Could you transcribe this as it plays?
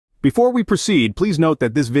Before we proceed, please note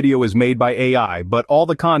that this video is made by AI, but all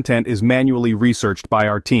the content is manually researched by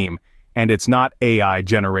our team, and it's not AI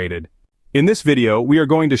generated. In this video, we are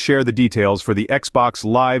going to share the details for the Xbox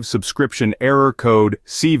Live subscription error code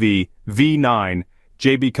CV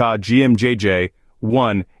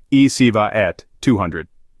V9JBKAJJImJj1aeSYvAaEt.200.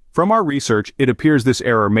 From our research, it appears this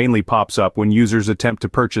error mainly pops up when users attempt to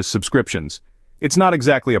purchase subscriptions. It's not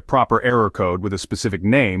exactly a proper error code with a specific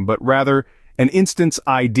name, but rather an instance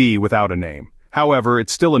ID without a name. However,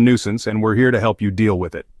 it's still a nuisance and we're here to help you deal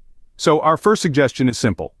with it. So our first suggestion is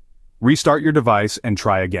simple. Restart your device and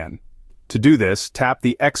try again. To do this, tap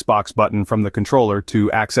the Xbox button from the controller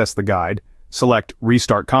to access the guide, select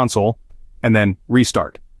Restart Console, and then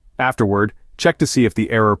Restart. Afterward, check to see if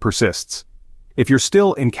the error persists. If you're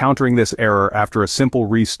still encountering this error after a simple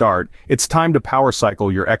restart, it's time to power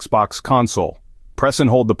cycle your Xbox console. Press and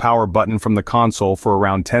hold the power button from the console for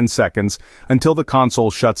around 10 seconds until the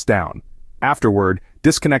console shuts down. Afterward,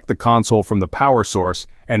 disconnect the console from the power source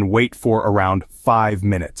and wait for around 5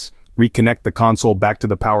 minutes. Reconnect the console back to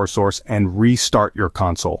the power source and restart your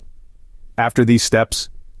console. After these steps,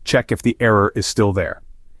 check if the error is still there.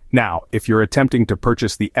 Now, if you're attempting to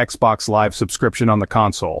purchase the Xbox Live subscription on the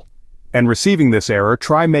console and receiving this error,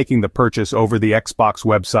 try making the purchase over the Xbox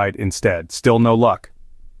website instead. Still no luck.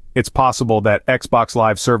 It's possible that Xbox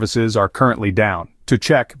Live services are currently down. To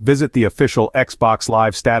check, visit the official Xbox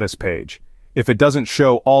Live status page. If it doesn't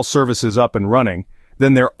show all services up and running,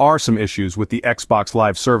 then there are some issues with the Xbox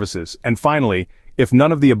Live services. And finally, if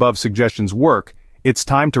none of the above suggestions work, it's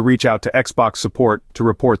time to reach out to Xbox support to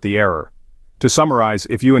report the error. To summarize,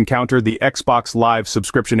 if you encounter the Xbox Live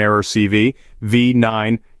subscription error CV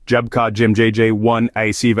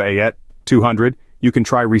V9JBKAJJImJj1aeSYvAaEt.200, you can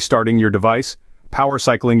try restarting your device, power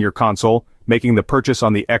cycling your console, making the purchase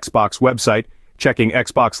on the Xbox website, checking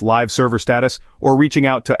Xbox Live server status, or reaching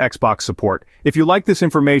out to Xbox support. If you like this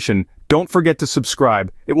information, don't forget to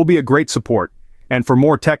subscribe. It will be a great support. And for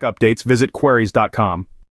more tech updates, visit queries.com.